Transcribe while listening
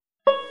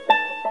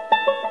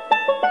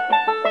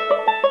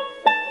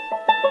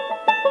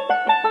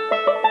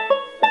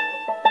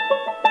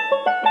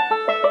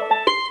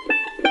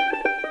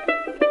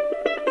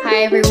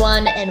Hi,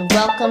 everyone, and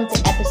welcome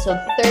to episode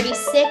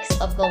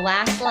 36 of The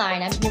Last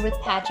Line. I'm here with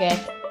Patrick.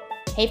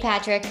 Hey,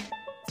 Patrick.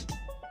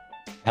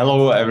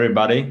 Hello,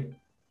 everybody,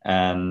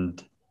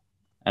 and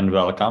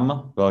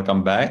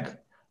welcome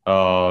back.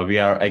 We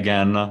are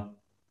again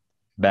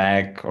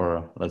back,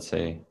 or let's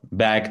say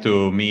back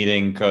to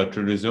meeting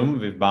through the Zoom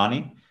with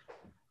Bani,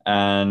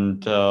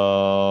 and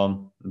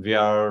we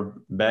are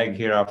back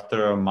here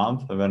after a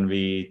month. When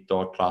we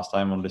talked last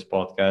time on this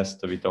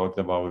podcast, we talked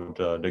about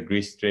the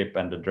Greece trip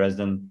and the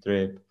Dresden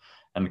trip,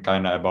 and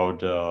kind of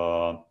about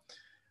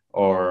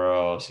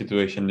our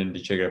situation in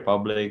the Czech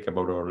Republic,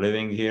 about our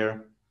living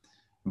here.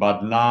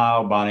 But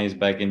now Bani is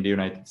back in the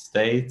United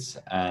States,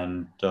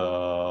 and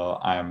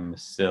I'm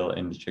still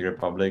in the Czech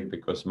Republic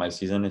because my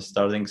season is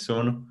starting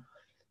soon.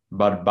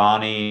 But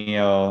Bani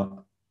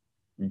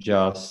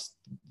just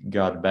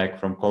got back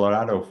from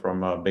Colorado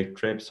from a big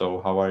trip. So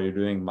how are you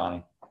doing,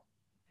 Bani?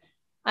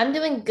 I'm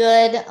doing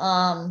good.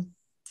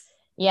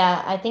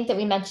 Yeah, I think that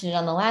we mentioned it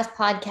on the last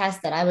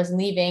podcast that I was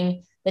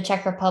leaving the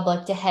Czech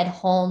Republic to head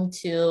home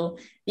to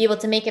be able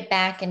to make it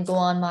back and go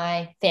on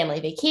my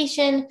family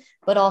vacation,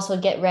 but also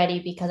get ready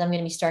because I'm going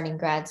to be starting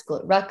grad school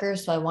at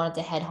Rutgers. So I wanted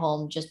to head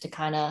home just to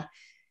kind of,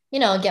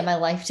 get my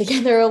life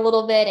together a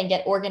little bit and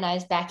get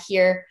organized back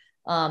here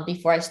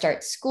before I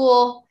start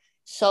school.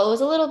 So it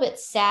was a little bit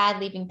sad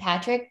leaving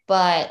Patrick,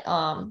 but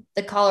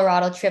the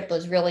Colorado trip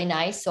was really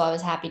nice. So I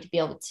was happy to be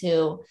able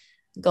to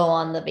go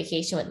on the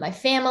vacation with my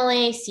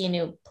family, see a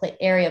new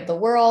area of the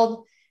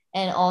world,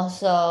 and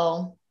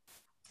also,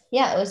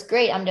 yeah, it was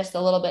great. I'm just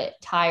a little bit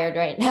tired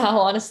right now,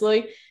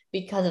 honestly,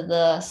 because of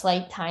the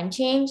slight time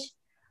change.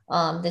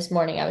 This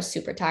morning I was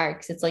super tired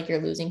because it's like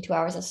you're losing 2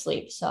 hours of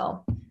sleep.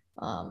 So,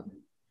 um,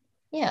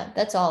 yeah,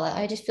 that's all.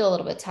 I just feel a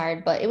little bit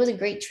tired, but it was a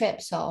great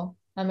trip, so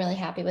I'm really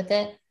happy with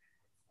it.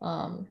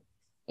 Um,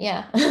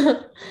 yeah.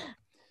 Yeah.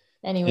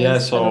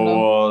 Anyways, I don't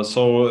know.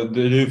 So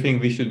do you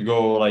think we should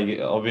go? Like,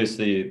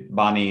 obviously,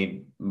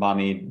 Bani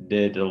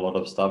did a lot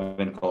of stuff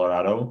in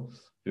Colorado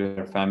with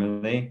her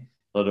family,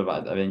 a lot of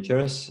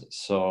adventures.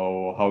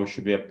 So how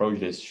should we approach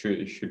this?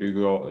 Should you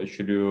go?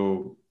 Should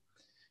you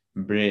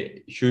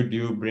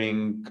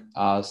bring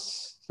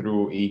us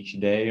through each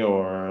day,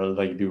 or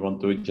like do you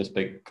want to just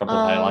pick a couple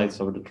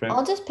highlights of the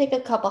I'll trip? just pick a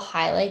couple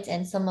highlights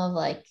and some of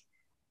like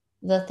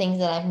the things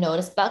that I've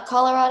noticed about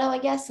Colorado, I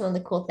guess, some of the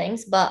cool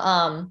things. But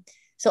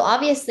so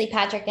obviously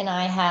Patrick and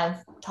I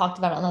have talked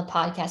about it on the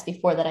podcast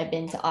before that I've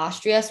been to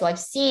Austria. So I've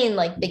seen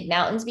like big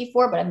mountains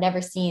before, but I've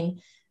never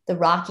seen the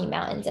Rocky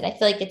Mountains. And I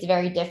feel like it's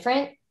very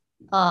different.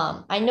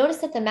 I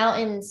noticed that the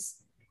mountains,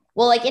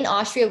 well, like in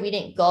Austria, we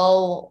didn't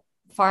go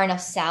far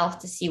enough south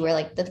to see where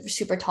like the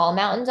super tall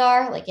mountains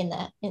are, like in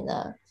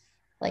the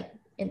like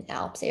in the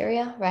Alps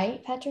area,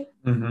 right, Patrick?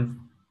 Mm-hmm.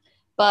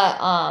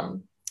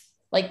 But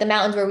like the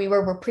mountains where we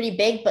were pretty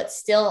big, but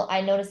still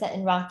I noticed that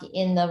in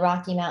the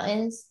Rocky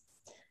Mountains,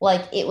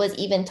 like it was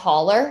even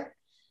taller.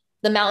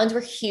 The mountains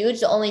were huge.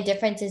 The only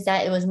difference is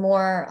that it was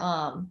more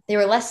they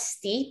were less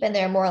steep and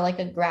they're more like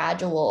a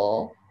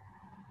gradual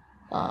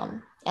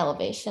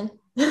elevation.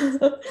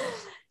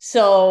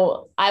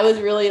 So I was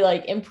really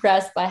like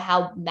impressed by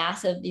how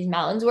massive these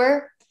mountains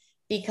were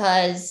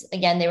because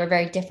again they were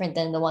very different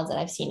than the ones that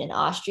I've seen in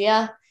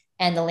Austria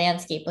and the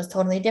landscape was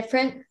totally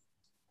different.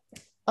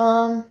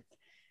 Um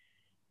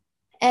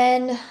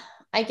and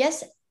I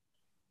guess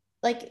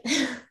like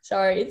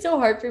sorry, it's so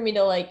hard for me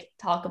to like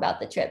talk about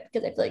the trip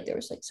because I feel like there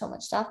was like so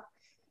much stuff.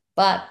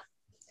 But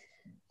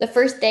the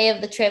first day of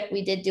the trip,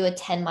 we did do a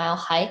 10-mile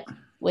hike,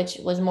 which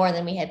was more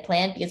than we had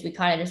planned because we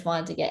kind of just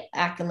wanted to get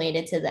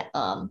acclimated to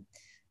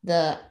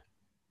the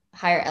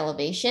higher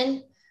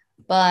elevation.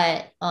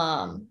 But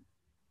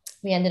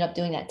we ended up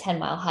doing that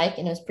 10-mile hike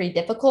and it was pretty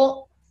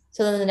difficult.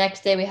 So then the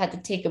next day we had to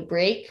take a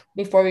break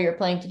before we were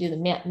planning to do the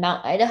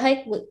Mount Ida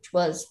hike, which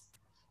was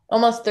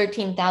almost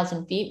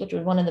 13,000 feet, which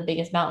was one of the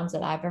biggest mountains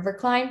that I've ever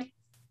climbed.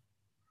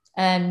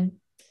 And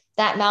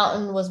that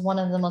mountain was one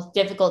of the most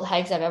difficult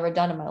hikes I've ever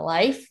done in my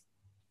life,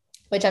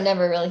 which I'm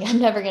never going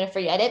to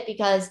forget it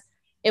because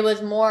it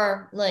was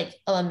more like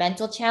a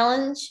mental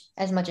challenge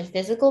as much as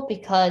physical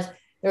because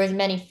there was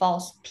many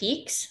false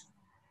peaks.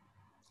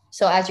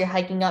 So as you're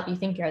hiking up, you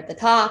think you're at the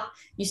top,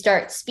 you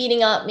start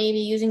speeding up, maybe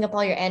using up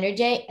all your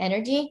energy,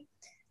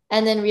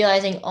 and then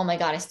realizing, oh my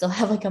God, I still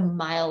have like a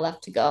mile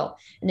left to go.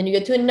 And then you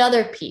go to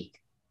another peak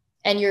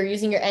and you're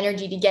using your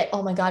energy to get,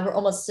 oh my God, we're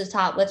almost to the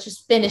top. Let's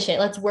just finish it.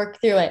 Let's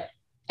work through it.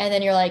 And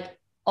then you're like,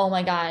 oh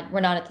my God, we're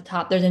not at the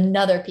top. There's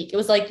another peak. It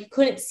was like you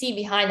couldn't see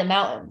behind the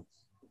mountain.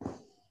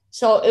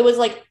 So it was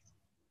like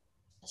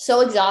so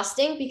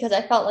exhausting because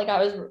I felt like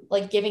I was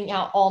like giving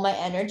out all my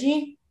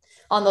energy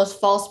on those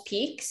false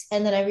peaks.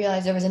 And then I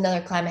realized there was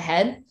another climb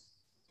ahead.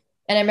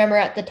 And I remember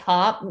at the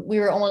top, we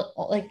were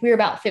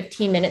about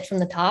 15 minutes from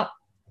the top.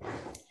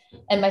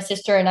 And my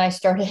sister and I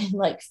started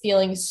like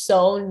feeling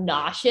so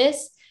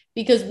nauseous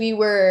because we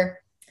were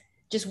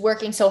just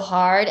working so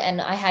hard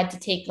and I had to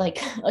take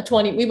like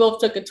we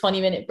both took a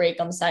 20-minute break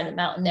on the side of the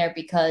mountain there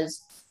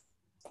because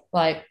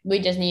like we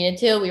just needed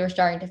to. We were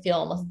starting to feel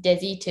almost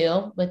dizzy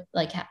too with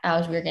like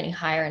as we were getting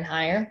higher and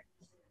higher.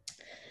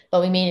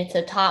 but we made it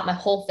to the top. My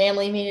whole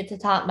family made it to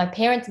the top. My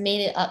parents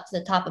made it up to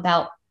the top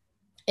about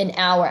an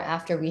hour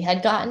after we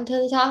had gotten to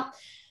the top,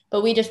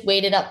 but we just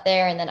waited up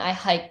there and then I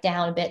hiked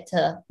down a bit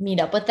to meet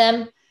up with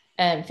them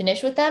and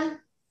finish with them.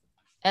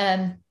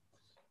 And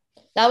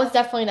that was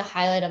definitely the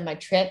highlight of my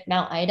trip,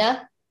 Mount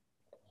Ida.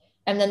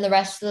 And then the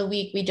rest of the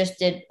week, we just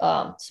did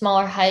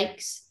smaller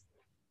hikes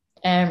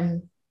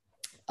and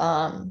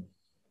um,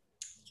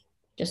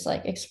 just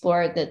like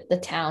explored the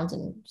towns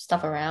and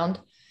stuff around.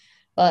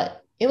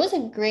 But it was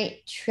a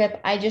great trip.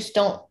 I just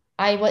don't,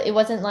 it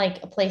wasn't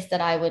like a place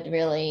that I would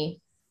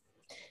really,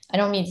 I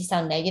don't mean to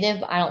sound negative,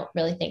 but I don't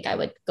really think I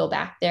would go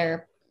back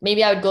there.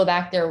 Maybe I would go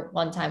back there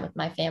one time with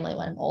my family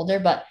when I'm older,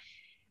 but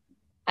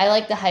I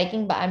like the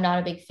hiking, but I'm not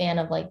a big fan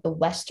of like the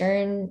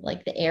western,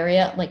 like the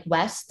area, like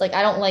west. Like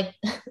I don't like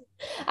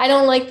I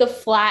don't like the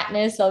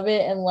flatness of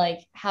it and like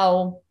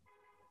how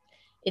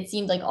it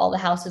seemed like all the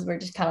houses were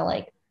just kind of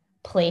like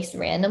placed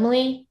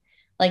randomly,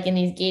 like in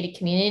these gated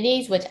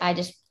communities, which I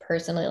just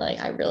personally like.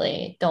 I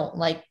really don't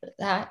like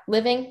that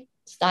living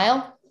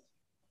style.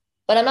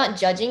 But I'm not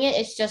judging it.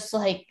 It's just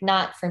like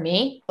not for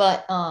me.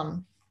 But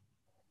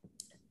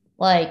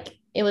like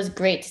it was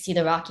great to see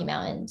the Rocky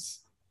Mountains.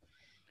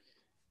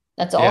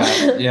 That's all.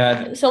 Yeah,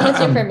 yeah. So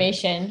much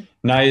information.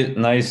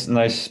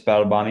 Nice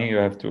spell, Bunny. You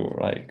have to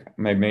like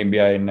maybe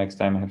I next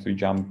time have to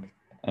jump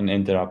and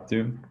interrupt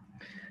you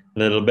a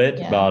little bit.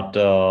 Yeah. But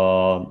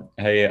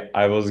hey,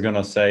 I was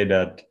gonna say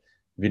that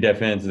we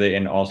definitely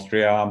in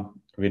Austria,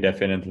 we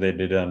definitely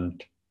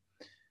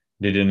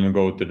didn't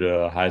go to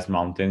the highest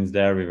mountains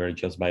there. We were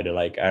just by the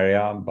lake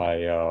area, by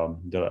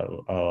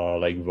the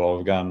Lake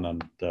Wolfgang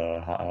and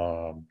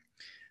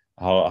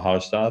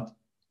Hallstatt.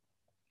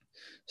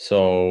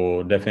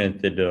 So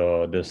definitely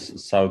the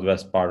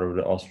southwest part of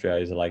the Austria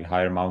is like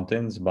higher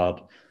mountains,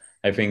 but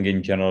I think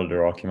in general the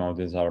Rocky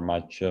Mountains are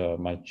much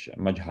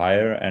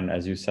higher. And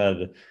as you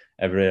said,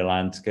 every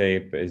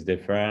landscape is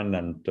different,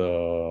 and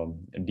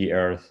the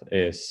earth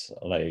is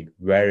like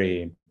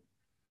very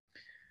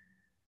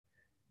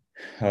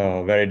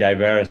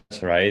diverse,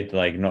 right?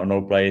 Like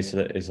no place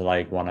is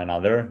like one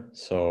another,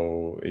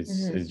 so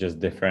it's Mm-hmm. just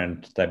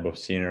different type of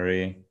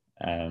scenery,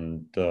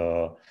 and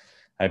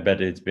I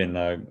bet it's been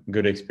a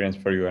good experience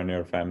for you and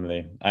your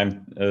family.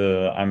 I'm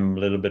a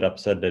little bit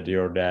upset that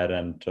your dad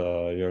and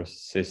your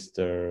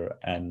sister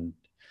and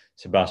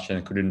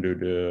Sebastian couldn't do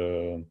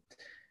the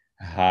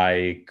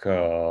hike,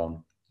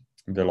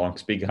 the long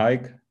speak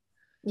hike,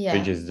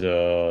 which Yeah. is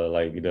the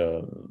like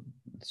the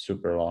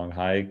super long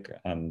hike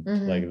and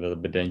like a Mm-hmm. little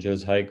bit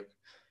dangerous hike.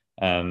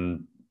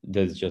 And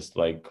there's just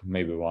like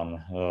maybe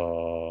one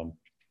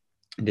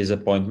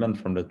disappointment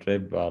from the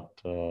trip, but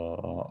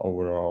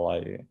overall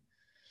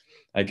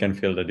I can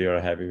feel that you're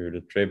happy with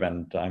the trip,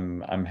 and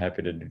I'm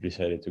happy that you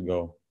decided to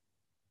go.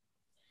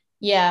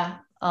 Yeah.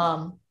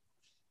 I'm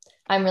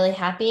really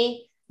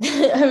happy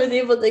I was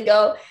able to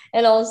go.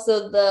 And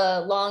also,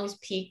 the Long's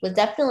Peak was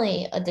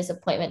definitely a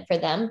disappointment for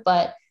them,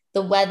 but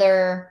the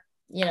weather,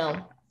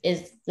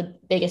 is the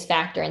biggest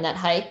factor in that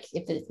hike.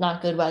 If it's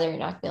not good weather, you're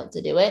not gonna be able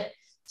to do it.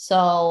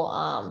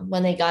 So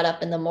when they got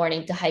up in the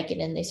morning to hike it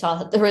and they saw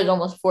that there was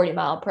almost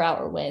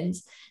 40-mile-per-hour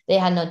winds, they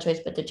had no choice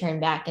but to turn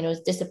back. And it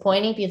was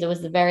disappointing because it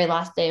was the very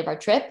last day of our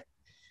trip.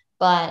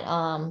 But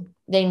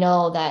they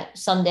know that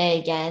someday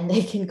again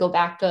they can go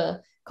back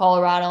to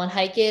Colorado and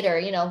hike it, or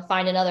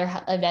find another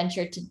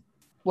adventure to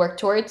work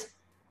towards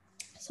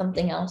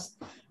something else.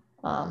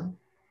 Um,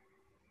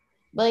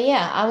 but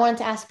yeah, I wanted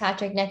to ask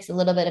Patrick next a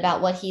little bit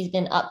about what he's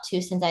been up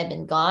to since I've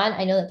been gone.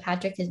 I know that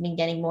Patrick has been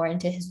getting more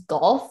into his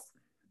golf.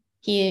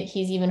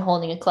 He's even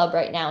holding a club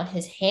right now in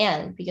his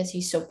hand because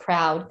he's so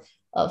proud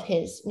of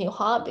his new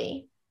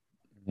hobby.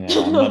 Yeah,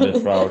 I'm not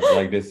that proud.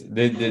 Like this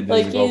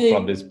Like golf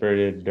club he's is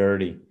pretty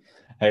dirty.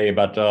 Hey,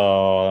 but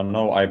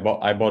no, I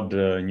bought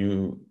the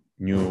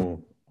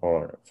new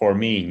or for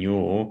me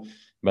new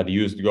but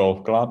used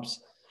golf clubs.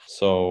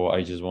 So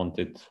I just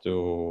wanted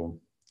to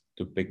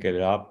pick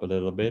it up a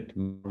little bit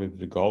with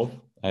the golf.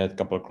 I had a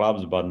couple of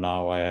clubs, but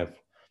now I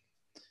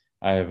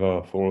have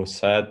a full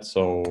set.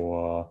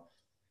 So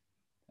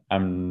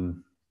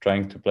I'm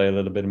trying to play a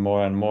little bit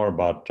more and more,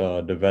 but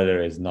the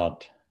weather is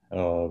not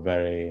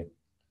very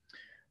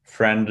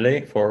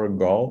friendly for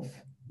golf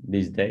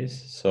these days.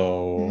 So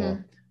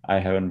Mhm. I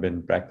haven't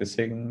been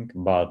practicing,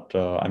 but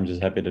I'm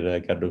just happy that I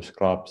got those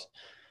clubs.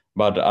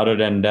 But other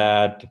than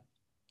that,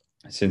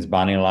 since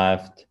Bunny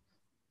left,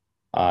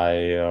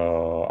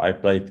 I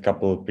played a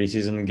couple of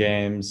preseason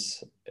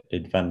games.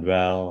 It went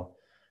well.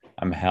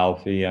 I'm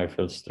healthy. I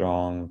feel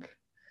strong,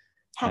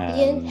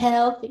 Happy and and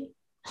healthy.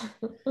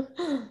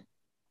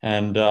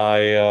 and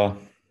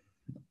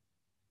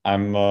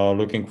I'm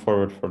looking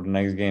forward for the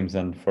next games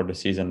and for the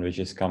season, which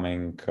is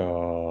coming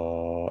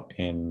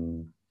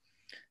in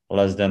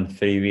less than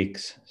 3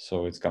 weeks.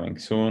 So it's coming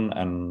soon,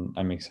 and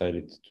I'm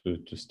excited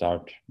to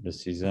start the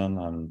season,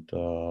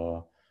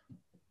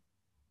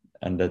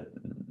 and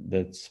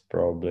that's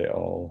probably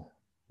all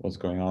what's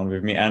going on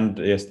with me. And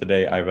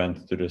yesterday I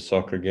went to the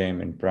soccer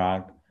game in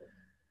Prague,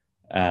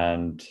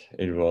 and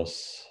it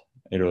was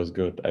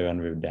good. I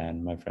went with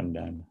Dan, my friend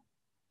Dan.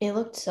 It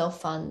looked so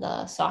fun,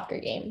 the soccer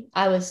game.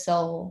 I was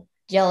so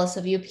jealous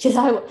of you because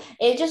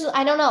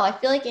I don't know. I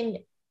feel like in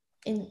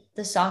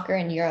the soccer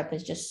in Europe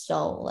is just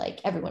so like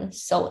everyone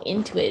is so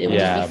into it. It would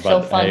just be Yeah, so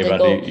but fun hey, to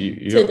but you,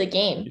 go you, to the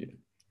game.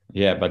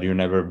 yeah, but you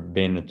never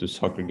been to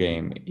soccer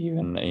game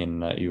even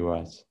in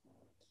US.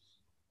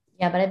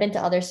 Yeah, but I've been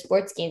to other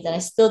sports games and I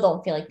still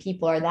don't feel like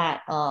people are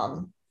that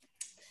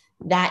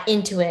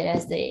into it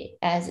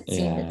as it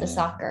seems at the Yeah,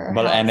 soccer or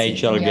but how it seems in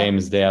NHL Europe.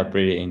 games they are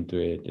pretty into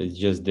it. It's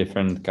just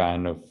different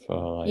kind of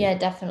Yeah, like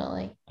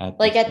definitely.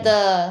 Like at atmosphere.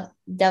 the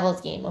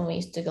Devils game when we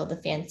used to go to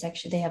the fan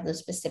section, they have the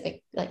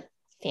specific like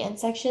fan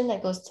section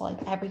that goes to like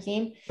every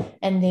game,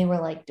 and they were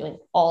like doing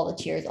all the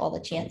cheers, all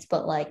the chants.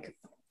 But like,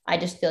 I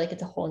just feel like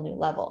it's a whole new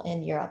level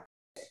in Europe.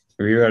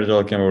 We were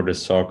talking about the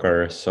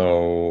soccer,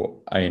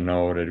 so I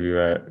know that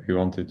we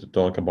wanted to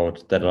talk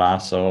about Ted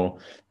Lasso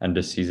and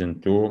the season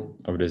 2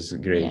 of this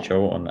great Yeah.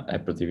 show on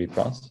Apple TV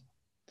Plus.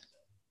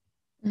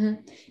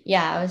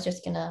 Yeah, I was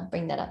just gonna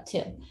bring that up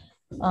too.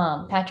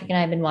 Patrick and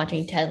I have been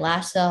watching Ted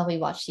Lasso. We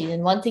watched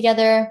season one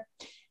together,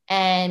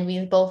 and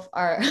we both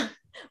are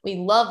we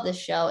love the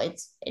show.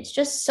 It's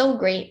just so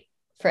great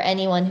for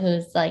anyone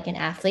who's like an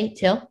athlete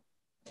too.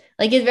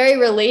 Like it's very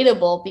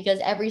relatable because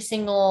every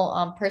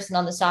single person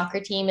on the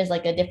soccer team is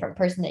like a different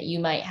person that you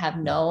might have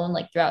known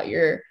like throughout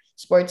your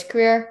sports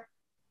career.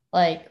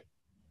 Like,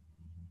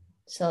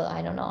 so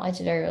I don't know. It's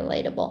very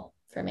relatable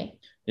for me.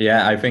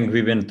 Yeah, I think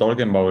we've been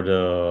talking about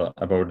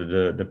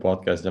the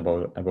podcast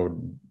about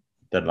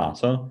Ted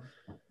Lasso,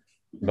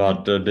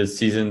 but Mm-hmm. the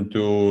season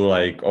 2,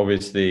 like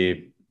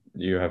obviously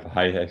you have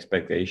high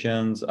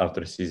expectations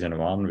after season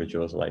 1, which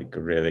was like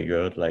really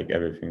good. Like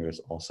everything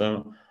was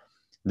awesome.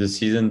 The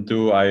season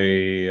 2,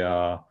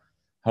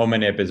 how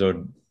many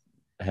episodes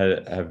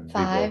have we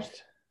Five,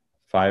 watched?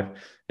 5.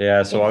 Yeah,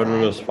 I so think out of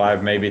five. those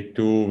 5, maybe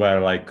 2 were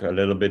like a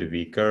little bit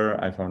weaker.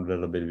 I found a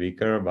little bit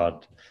weaker,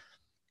 but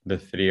the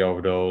three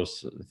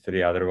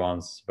other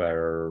ones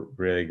were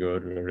really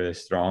good, really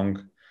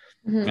strong,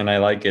 and Mm-hmm. I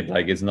like it.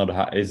 Like it's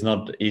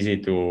not easy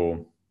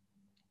to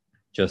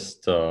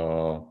just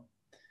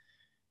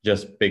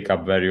pick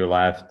up where you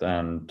left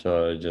and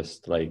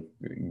just like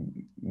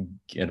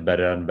get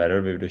better and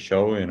better with the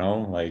show.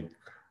 Like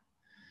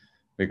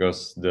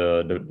because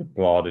the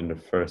plot in the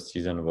first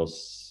season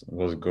was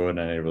good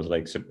and it was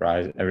like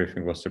surprise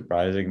everything was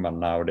surprising, but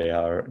now they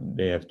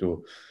have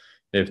to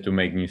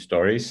make new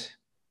stories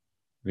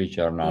which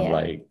are not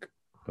Yeah.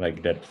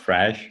 like that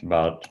fresh,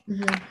 but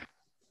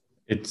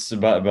Mm-hmm.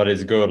 but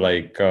it's good.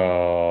 Like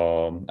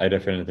I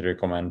definitely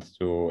recommend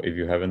to, if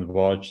you haven't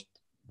watch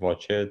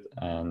it,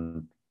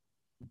 and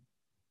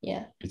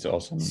Yeah. it's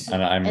awesome, So,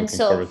 and I'm and looking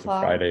so forward to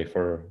far, Friday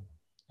for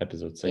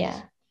episode 6.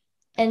 yeah.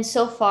 And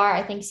so far,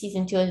 I think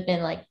season two has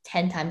been like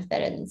 10 times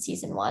better than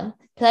season one.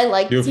 Because I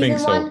liked You think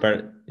season so?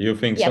 one. You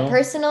think Yeah, so?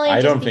 personally,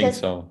 I just don't think because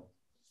so.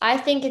 I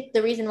think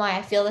the reason why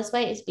I feel this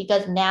way is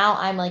because now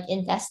I'm like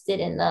invested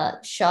in the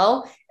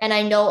show and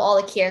I know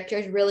all the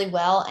characters really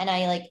well. And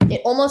I like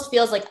it almost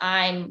feels like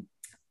I'm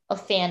a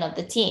fan of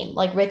the team,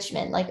 like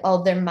Richmond, like,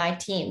 oh, they're my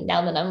team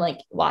now that I'm like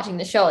watching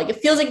the show. Like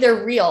it feels like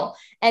they're real.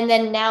 And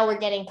then now we're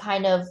getting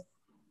kind of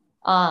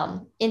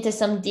into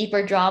some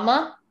deeper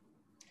drama.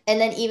 And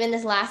then even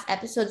this last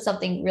episode,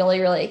 something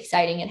really, really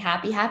exciting and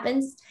happy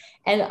happens.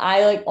 And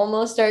I like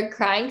almost started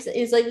crying. So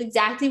it's like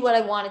exactly what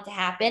I wanted to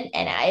happen.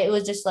 And it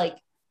was just like,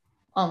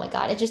 oh my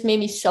God, it just made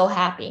me so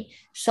happy.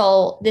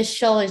 So this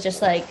show is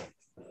just like,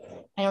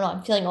 I don't know,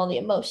 I'm feeling all the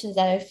emotions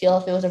that I would feel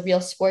if it was a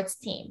real sports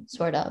team,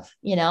 sort of,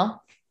 you know?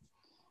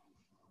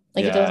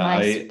 Like if it was Yeah,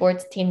 my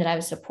sports team that I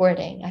was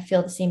supporting, I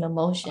feel the same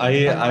emotions if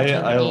I, I'm watching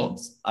the I, I,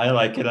 games. I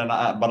like it,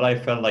 but I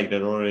felt like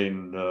that already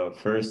in the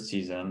first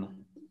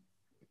season.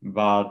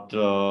 But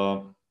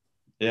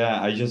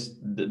yeah, I just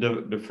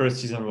the first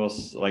season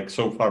was like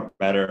so far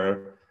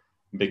better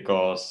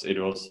because it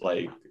was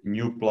like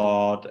new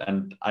plot,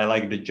 and I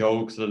like the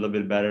jokes a little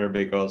bit better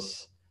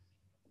because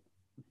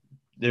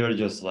they were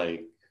just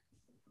like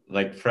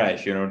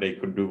fresh. They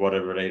could do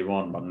whatever they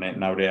want, but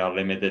now they are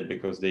limited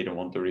because they don't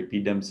want to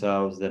repeat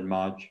themselves that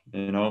much.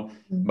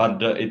 Mm-hmm.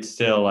 But it's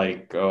still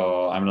like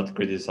I'm not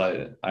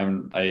criticizing.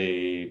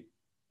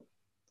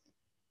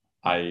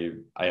 I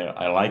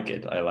like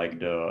it. I like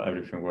the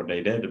everything what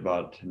they did,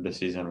 but the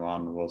season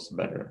 1 was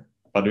better.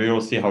 But we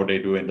will see how they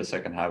do in the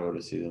second half of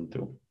the season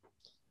 2.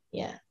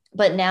 Yeah.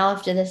 But now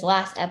after this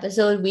last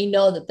episode, we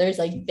know that there's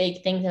like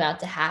big things about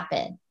to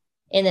happen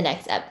in the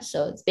next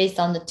episodes based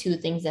on the two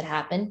things that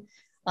happen.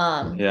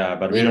 Yeah,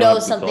 but we We don't know have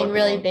to something talk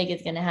really about. big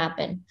is going to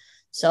happen.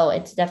 So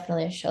it's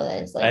definitely a show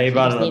that is like Hey, you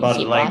just need to but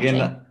keep like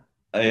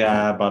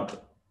watching.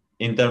 but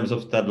in terms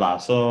of Ted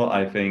Lasso,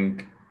 I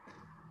think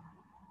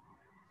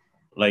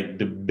like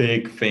the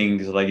big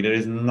things, like there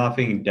is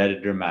nothing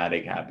that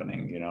dramatic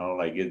happening.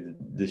 Like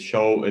the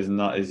show is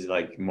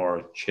like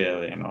more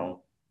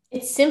chill.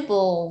 It's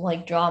simple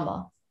like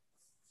drama.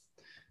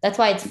 That's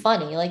why it's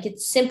funny. Like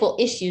it's simple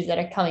issues that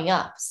are coming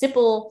up,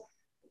 simple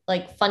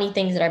like funny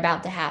things that are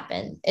about to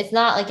happen. It's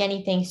not like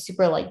anything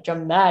super like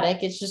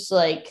dramatic. It's just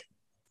like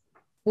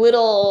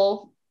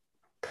little.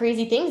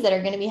 crazy things that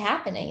are going to be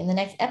happening in the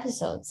next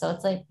episode. So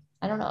it's like,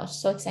 I don't know,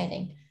 it's so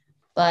exciting.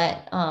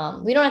 But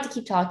we don't have to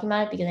keep talking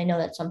about it because I know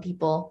that some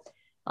people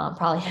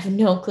probably have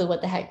no clue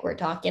what the heck we're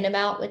talking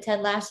about with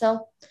Ted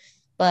Lasso.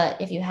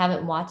 But if you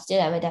haven't watched it,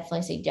 I would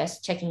definitely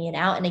suggest checking it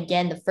out. And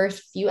again, the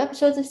first few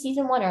episodes of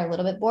season one are a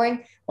little bit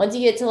boring. Once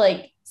you get to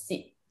like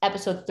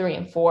episode 3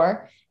 and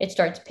 4, it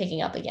starts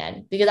picking up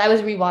again. Because I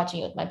was rewatching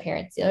it with my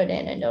parents the other day,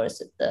 and I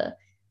noticed at the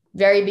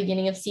very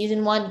beginning of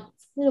season one,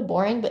 it's a little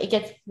boring, but it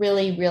gets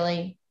really,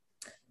 really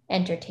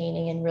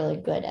entertaining and really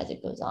good as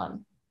it goes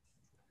on.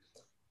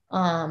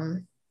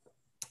 Um,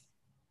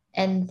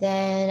 and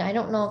then I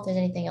don't know if there's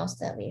anything else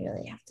that we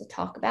really have to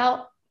talk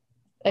about,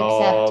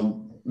 except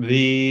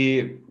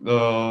We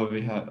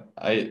have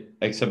I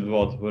except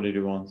what did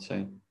you want to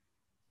say?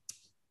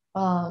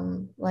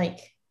 like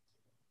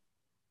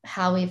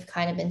how we've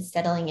kind of been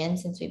settling in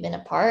since we've been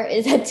apart.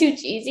 Is that too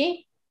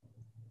cheesy?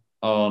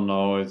 Oh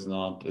no, it's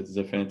not. It's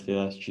definitely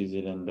less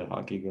cheesy than the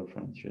hockey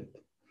girlfriend shit.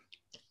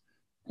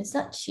 It's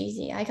not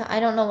cheesy. I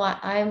don't know why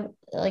I'm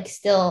like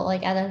still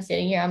like as I'm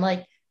sitting here, I'm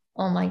like,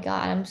 oh my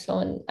God,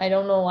 I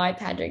don't know why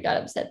Patrick got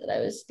upset that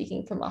I was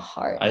speaking from a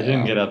heart, I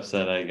didn't get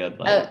upset. I got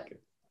Uh, like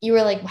you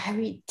were like, why are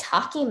we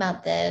talking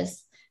about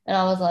this? And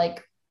I was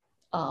like,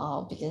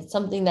 oh, because it's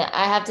something that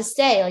I have to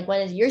say. Like,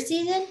 when is your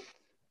season?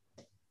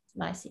 It's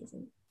my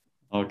season.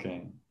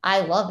 okay.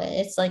 I love it.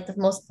 It's like the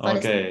most funnest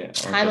Okay,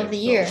 time of okay.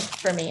 the year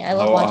So for me. I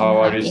love watching how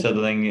are you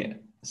hockey.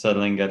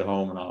 settling at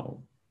home now?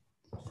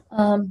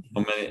 Um,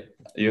 How many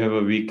you have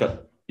a week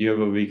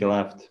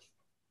left?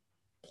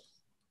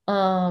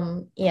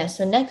 yeah,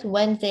 so next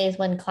Wednesday is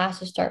when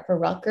classes start for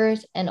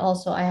Rutgers, and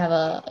also I have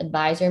a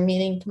advisor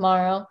meeting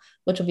tomorrow,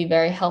 which will be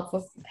very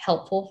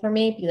helpful for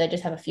me because I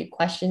just have a few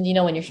questions. You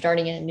know, when you're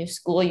starting in a new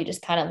school, you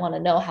just kind of want to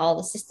know how all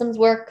the systems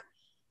work,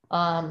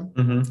 um,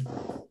 Mm-hmm.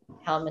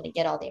 how I'm going to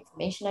get all the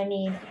information I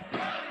need.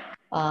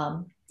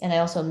 And I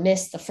also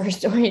missed the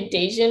first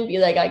orientation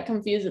because I got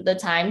confused with the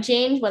time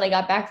change when I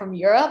got back from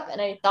Europe,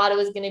 and I thought it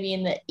was going to be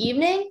in the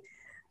evening,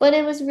 but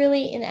it was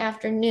really in the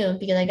afternoon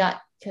because I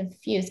got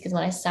confused because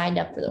when I signed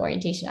up for the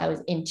orientation, I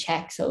was in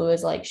Czech. So it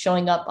was like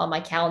showing up on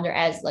my calendar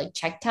as like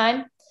Czech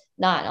time,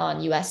 not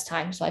on US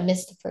time. So I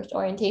missed the first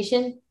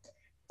orientation,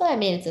 but I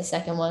made it to the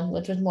second one,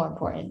 which was more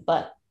important.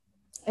 But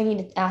I need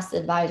to ask the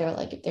advisor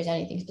like if there's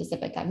anything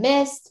specific I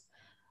missed.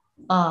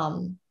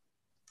 Um,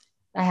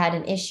 I had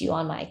an issue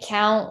on my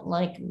account,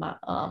 like my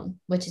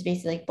which is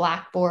basically like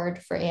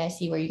Blackboard for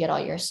AIC where you get all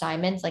your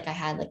assignments. Like I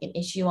had like an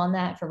issue on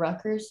that for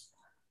Rutgers.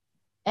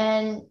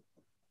 And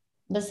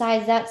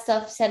besides that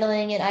stuff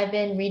settling it, I've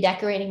been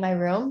redecorating my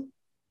room.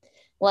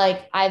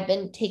 Like I've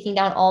been taking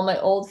down all my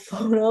old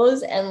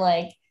photos and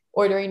like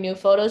ordering new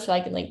photos so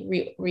I can like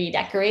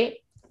redecorate,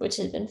 which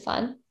has been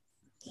fun.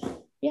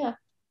 Yeah.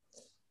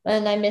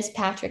 And I miss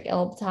Patrick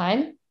all the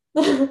time.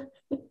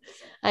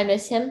 I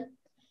miss him.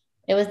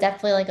 It was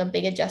definitely like a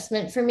big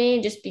adjustment for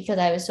me just because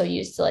I was so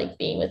used to like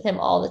being with him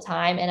all the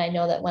time. And I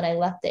know that when I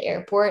left the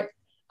airport,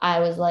 I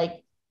was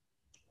like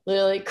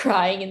literally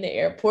crying in the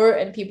airport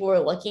and people were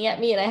looking at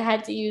me and I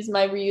had to use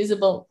I had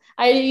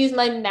to use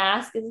my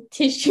mask as a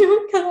tissue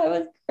because I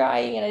was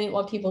crying and I didn't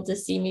want people to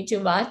see me too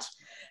much.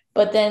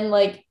 But then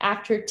like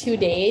after 2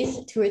 days,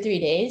 2 or 3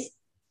 days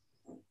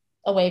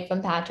away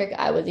from Patrick,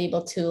 I was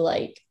able to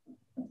like,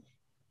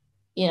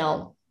 you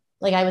know,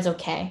 like I was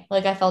okay.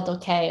 Like I felt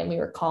okay and we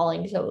were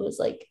calling. So it was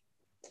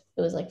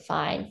like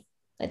fine.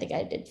 I think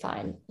I did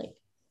fine, like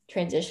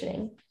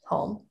transitioning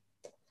home.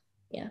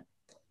 Yeah.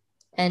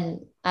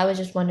 And I was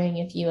just wondering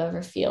if you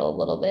ever feel a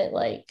little bit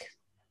like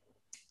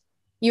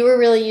you were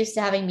really used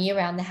to having me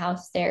around the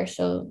house there.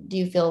 So do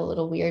you feel a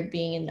little weird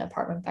being in an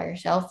apartment by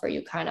yourself or are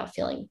you kind of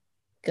feeling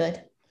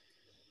good?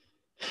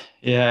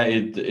 Yeah,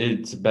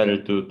 it's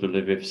better to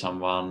live with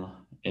someone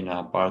in an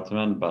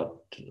apartment, but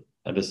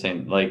at the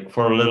same like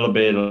for a little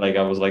bit, like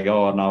I was like,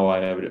 oh, now I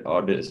have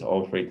all this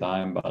all free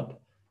time, but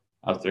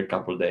after a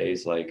couple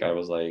days, like I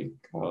was like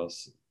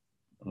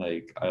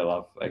I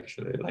love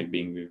actually like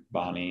being with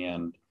Bonnie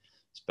and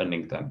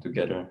spending time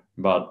together.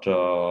 But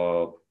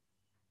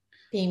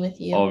Being with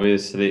you.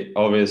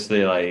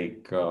 obviously,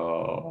 like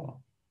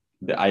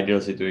the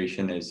ideal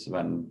situation is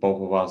when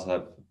both of us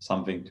have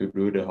something to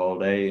do the whole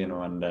day, you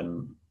know, and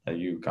then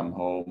you come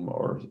home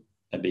or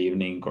at the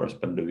evening or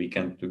spend the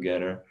weekend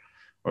together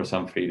or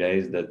some 3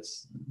 days.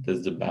 That's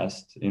the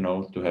best, you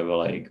know, to have a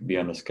like be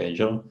on a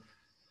schedule.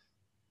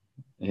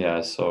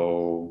 Yeah,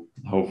 so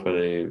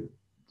hopefully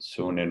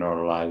soon in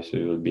our lives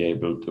we will be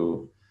able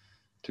to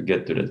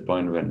get to that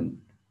point when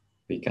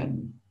we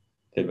can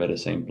live at the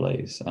same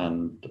place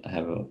and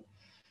have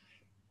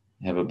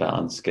a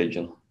balanced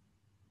schedule.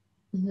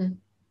 Mm-hmm.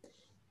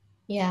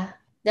 Yeah,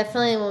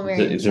 definitely when we were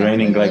in It's Czech, it was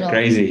raining a like little.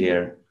 crazy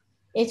here.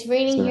 It's It's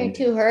raining here raining.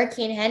 too,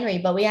 Hurricane Henry,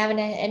 but we haven't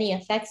had any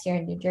effects here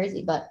in New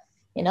Jersey. But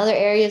in other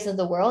areas of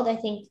the world, I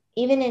think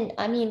even in,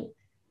 I mean,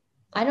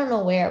 I don't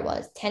know where it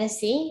was,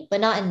 Tennessee,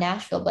 but not in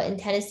Nashville, but in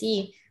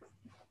Tennessee,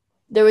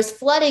 there was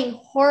flooding,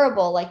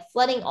 horrible, like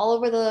flooding all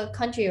over the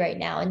country right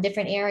now in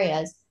different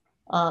areas.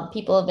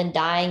 People have been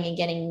dying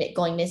and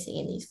going missing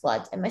in these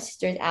floods. And my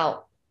sister's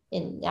out.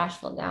 in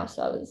Nashville now,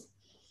 so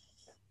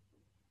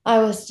I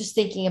was just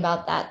thinking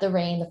about that, the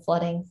rain, the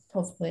flooding.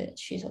 Hopefully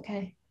she's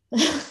okay.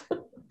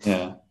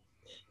 Yeah.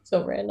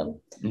 So random.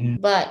 Yeah.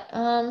 But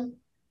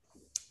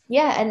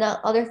yeah, and the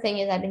other thing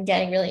is I've been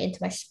getting really into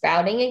my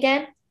sprouting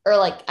again. Or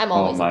like I'm Oh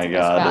always my into my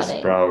God, the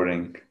sprouting.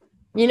 sprouting.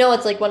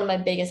 It's like one of my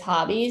biggest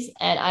hobbies,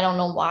 and I don't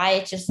know why.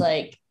 It's just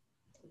like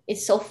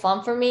it's so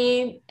fun for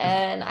me,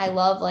 and I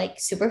love like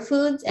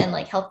superfoods and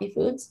like healthy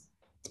foods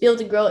to be able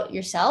to grow it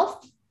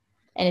yourself,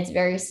 and it's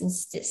very Yeah.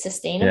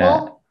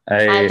 sustainable.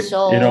 I'm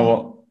You know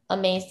what? so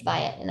amazed by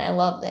it, and I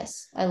love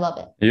this. I love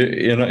it.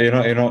 You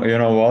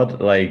know what?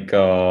 Like,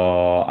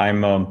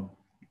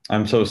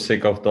 I'm so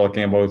sick of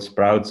talking about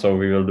sprouts, so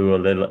we will do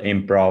a little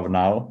improv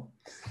now.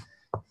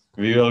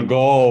 We will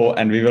go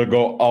and we will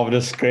go off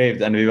the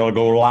script and we will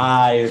go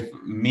live.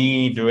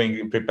 Me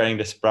preparing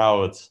the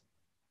sprouts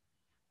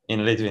in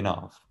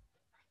Litvinov.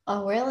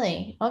 Oh,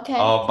 really? Okay.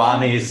 Oh, Yeah.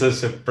 Bunny is a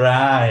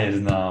surprise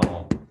now.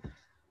 I'm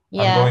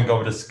Yeah. going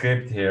over the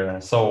script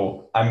here.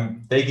 So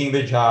I'm taking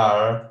the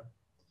jar.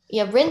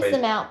 Yeah. Rinse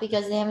them Wait. out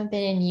because they haven't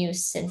been in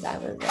use since I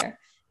was there.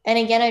 And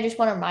again, I just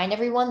want to remind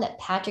everyone that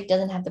Patrick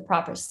doesn't have the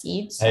proper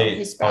seeds, so his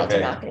Hey, sprouts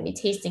are not okay. going to be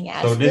tasting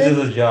So as this is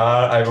good. a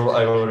jar. I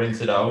will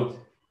rinse it out.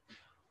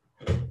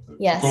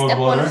 Yeah. Cold Step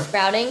one of water.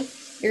 sprouting,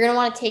 you're going to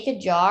want to take a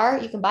jar.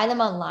 You can buy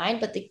them online,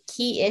 but the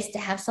key is to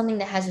have something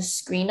that has a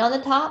screen on the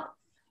top,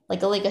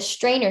 like a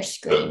strainer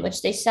screen,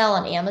 which they sell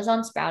on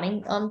Amazon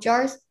sprouting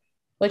jars,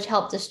 which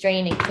help to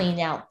strain and clean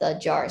out the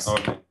jars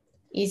Okay.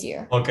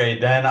 easier. Okay,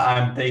 then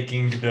I'm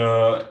taking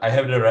I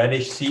have the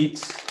radish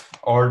seeds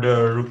or the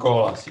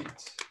rucola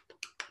seeds.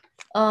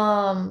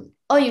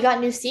 Oh, you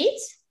got new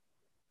seeds?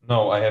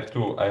 No, I have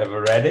two. I have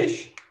a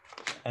radish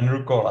and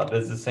rucola.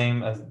 That's the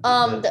same as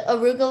The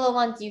arugula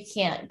ones you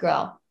can't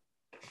grow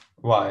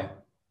Why?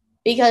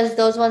 because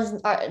those ones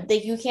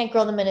you can't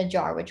grow them in a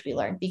jar, which we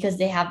learned because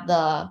they have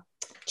the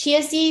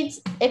chia seeds.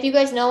 If you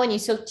guys know, when you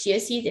soak chia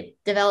seeds, it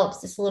develops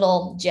this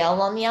little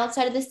gel on the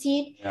outside of the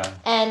seed. Yeah.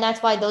 And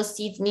that's why those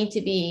seeds need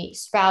to be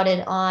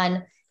sprouted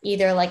on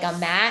either like a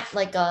mat,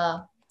 like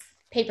a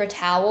paper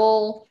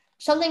towel,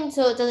 something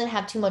so it doesn't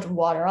have too much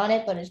water on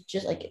it, but it's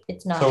just like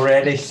it's not. So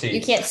radish seeds.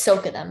 You can't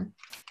soak them.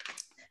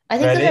 I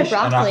think those are Radish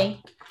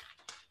broccoli.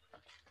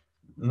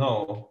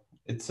 no,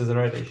 it says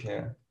radish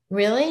here.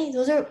 Really?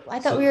 Those are. I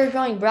thought we were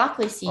growing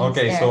broccoli seeds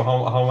Okay, there. so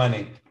how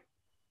many?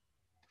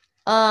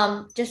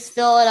 Just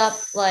fill it up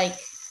like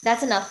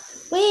that's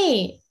enough.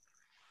 Wait,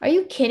 are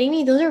you kidding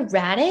me? Those are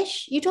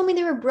radish? You told me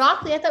they were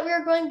broccoli. I thought we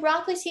were growing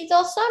broccoli seeds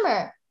all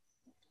summer.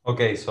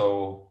 Okay,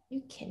 so Are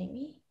you kidding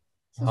me?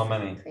 how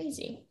many?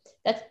 Crazy.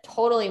 That's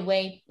totally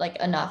way like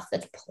enough.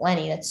 That's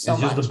plenty. That's so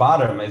It's just much. the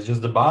bottom. It's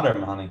just the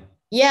bottom, honey.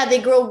 Yeah, they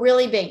grow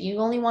really big. You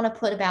only want to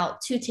put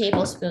about 2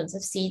 tablespoons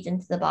of seeds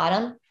into the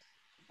bottom.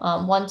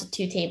 1 to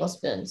 2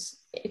 tablespoons.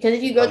 Because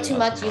if you grow too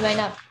much, you might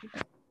not.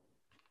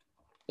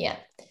 Yeah.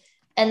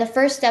 And the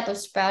first step of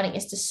sprouting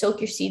is to soak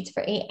your seeds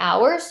for 8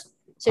 hours.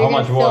 So How you're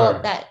going much to fill water?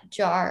 up that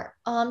jar,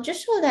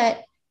 just so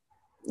that,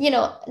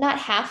 not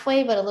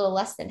halfway, but a little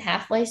less than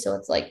halfway. So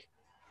it's like,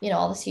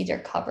 all the seeds are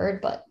covered,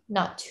 but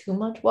not too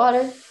much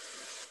water.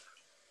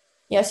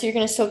 Yeah. So you're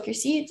going to soak your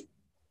seeds.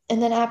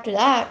 And then after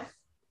that,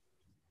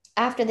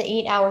 after the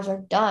 8 hours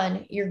are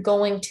done, you're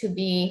going to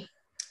be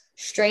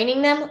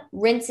straining them,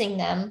 rinsing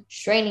them,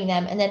 straining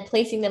them, and then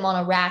placing them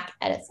on a rack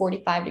at a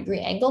 45-degree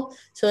angle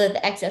so that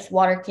the excess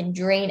water can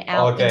drain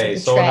out into Okay, the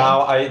so tray.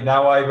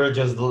 now I will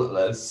just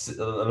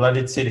let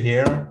it sit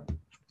here.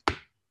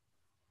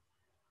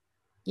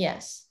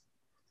 Yes.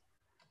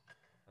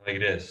 Like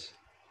this.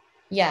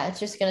 Yeah, it's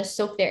just gonna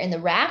soak there in the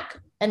rack.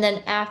 And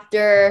then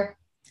after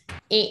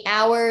 8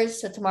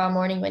 hours, so tomorrow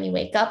morning when you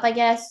wake up, I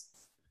guess,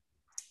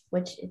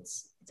 which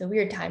it's a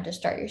weird time to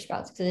start your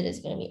sprouts because it is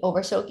going to be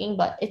over soaking,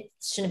 but it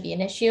shouldn't be an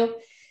issue.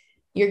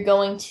 You're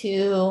going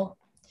to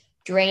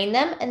drain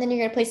them and then you're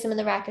going to place them in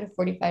the rack at a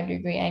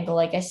 45-degree angle,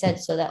 like I said,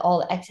 so that all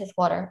the excess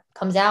water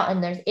comes out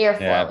and there's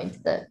airflow into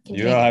the container.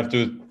 You don't have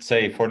to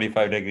say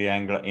 45-degree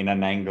angle in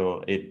an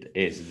angle. It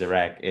is the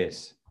rack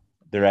is.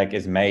 The rack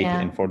is made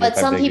in 45 but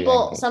some degree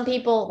people,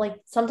 angle.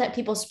 sometimes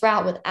people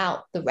sprout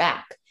without the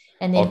rack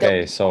and they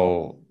okay,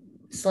 so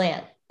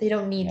slant. They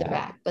don't need the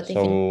rack, but they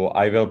so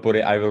I will put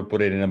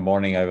it in the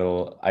morning. I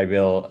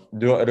will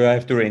do I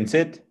have to rinse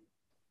it?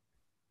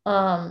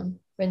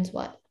 Rinse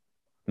what?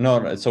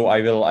 No, so I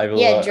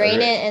will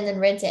drain it and then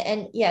rinse it.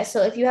 And yeah,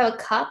 so if you have a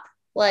cup,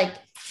 like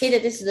say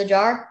that this is a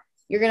jar,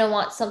 you're gonna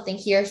want something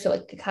here so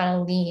it could kind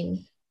of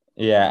lean.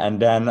 Yeah, and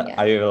then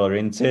I will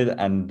rinse it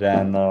and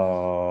then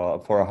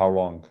for how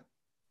long?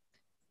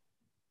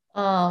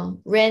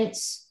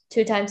 Rinse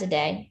 2 times a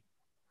day.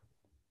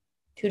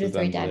 2 to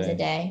 3 times a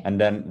day. And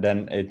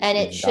then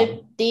it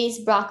should these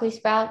broccoli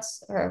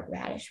sprouts or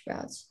radish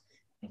sprouts.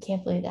 I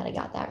can't believe that I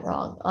got that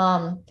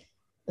wrong.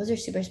 Those are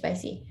super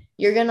spicy.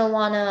 You're gonna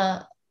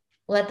wanna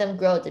let them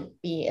grow to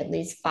be at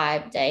least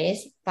 5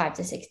 days, 5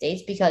 to 6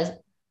 days, because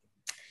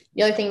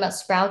the other thing about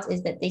sprouts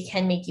is that they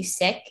can make you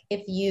sick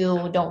if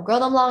you don't grow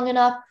them long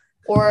enough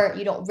or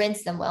you don't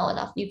rinse them well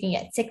enough. You can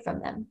get sick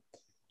from them.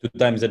 2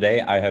 times a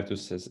day, I have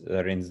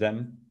to rinse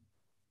them.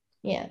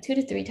 Yeah, 2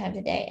 to 3 times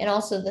a day. And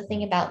also the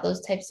thing about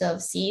those types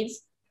of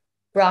seeds,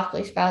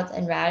 broccoli sprouts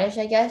and radish,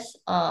 I guess,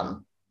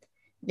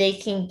 they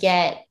can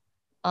get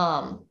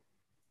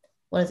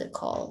what is it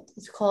called?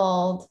 It's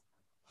called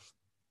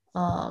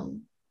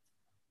um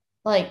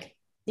like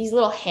these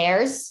little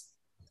hairs,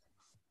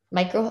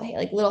 like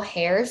little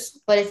hairs,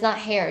 but it's not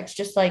hair. It's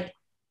just like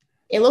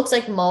it looks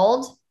like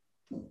mold.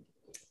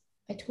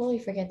 I totally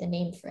forget the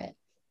name for it,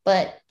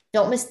 but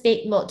don't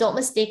mistake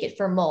it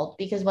for mold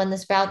because when the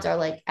sprouts are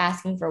like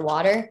asking for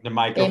water, The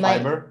they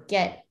might microfiber?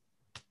 get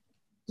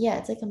yeah,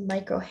 it's like a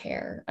micro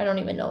hair. I don't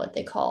even know what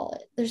they call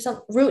it. There's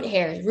some root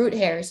hairs.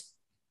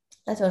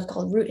 That's what it's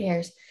called, root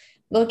hairs.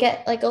 They'll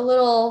get like a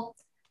little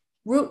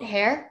root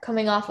hair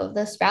coming off of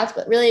the sprouts,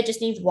 but really it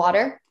just needs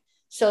water.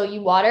 So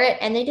you water it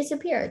and they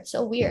disappear. It's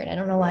so weird. I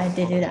don't know why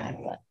they do that,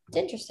 but it's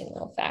an interesting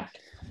little fact.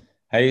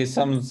 Hey,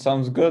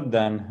 sounds good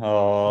then.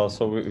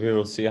 So we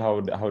will see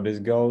how this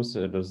goes.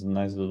 It was a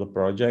nice little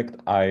project.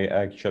 I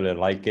actually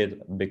like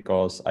it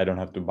because I don't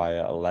have to buy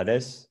a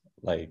lettuce.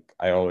 Like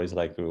I always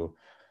like to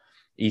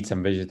eat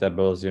some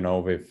vegetables,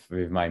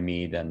 with my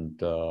meat and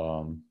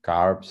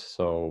carbs.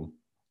 So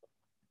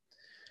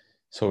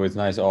it's a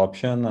nice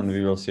option, and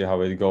we will see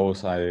how it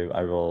goes. I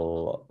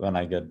will, when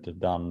I get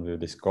done with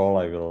this call,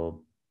 I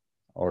will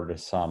order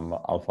some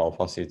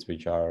alfalfa seeds,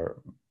 which are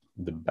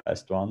the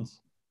best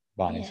ones.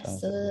 Bunny Yes,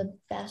 says. those are the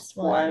best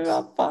Why ones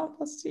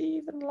alfalfa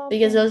seeds? I love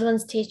because them. those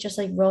ones taste just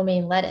like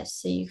romaine lettuce.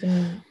 So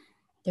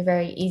they're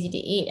very easy to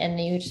eat and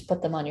you just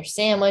put them on your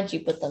sandwich. You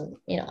put them,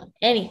 on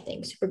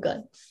anything. Super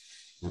good.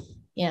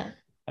 Yeah.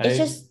 It's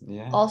just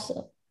Yeah.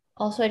 also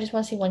I just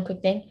want to say one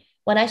quick thing.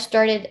 When I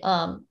started,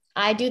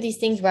 I do these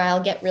things where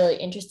I'll get really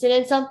interested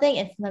in something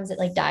and sometimes it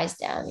like dies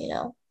down.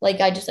 Like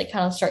I just like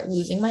kind of start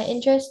losing my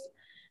interest.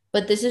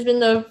 But this has been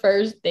the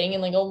first thing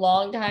in like a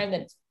long time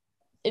that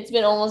it's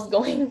been almost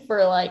going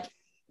for like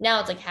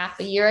now it's like half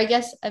a year, I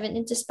guess. I've been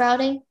into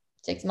sprouting,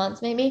 6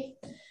 months maybe.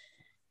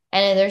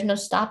 And there's no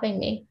stopping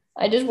me.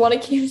 I just want to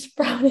keep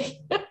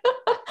sprouting.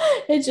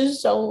 It's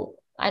just so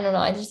I don't know.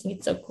 I just think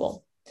it's so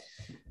cool.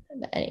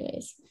 But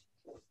anyways,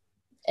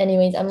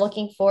 I'm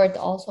looking forward to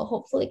also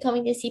hopefully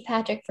coming to see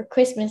Patrick for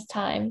Christmas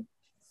time.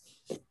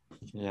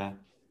 Yeah.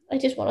 I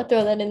just want to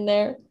throw that in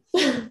there.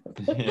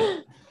 Yeah.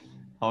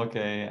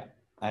 Okay.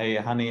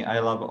 Honey, I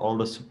love all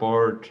the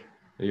support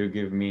you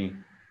give me.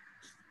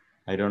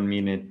 I don't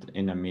mean it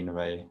in a mean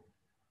way.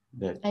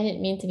 That I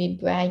didn't mean to be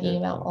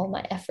bragging that about all talk.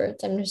 my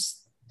efforts. I'm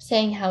just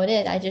saying how it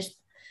is.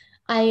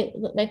 I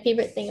my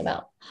favorite thing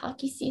about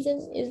hockey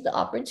season is the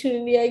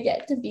opportunity I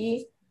get to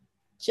be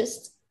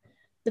just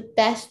the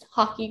best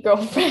hockey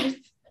girlfriend.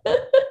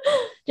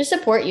 Just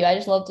support you. I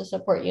just love to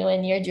support you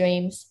in your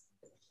dreams.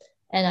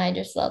 And I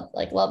just love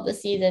the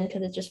season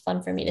because it's just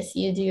fun for me to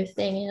see you do your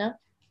thing,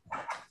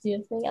 do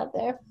your thing out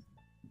there.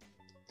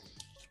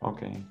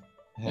 Okay.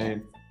 Yeah.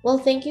 Hey. Well,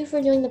 thank you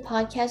for doing the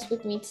podcast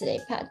with me today,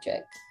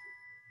 Patrick.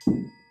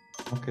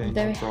 Okay, I'm no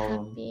very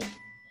problem. happy.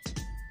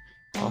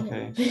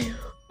 Okay.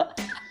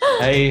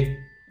 Hey,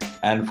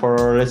 and for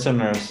our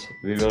listeners,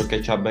 we will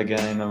catch up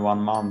again in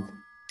 1 month.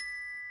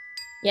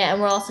 Yeah,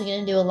 and we're also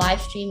going to do a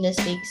live stream this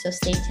week, so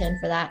stay tuned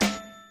for that.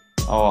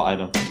 Oh, I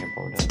don't think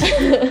about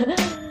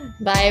that.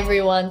 Bye,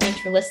 everyone. Thanks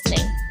for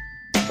listening.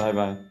 Bye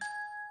bye.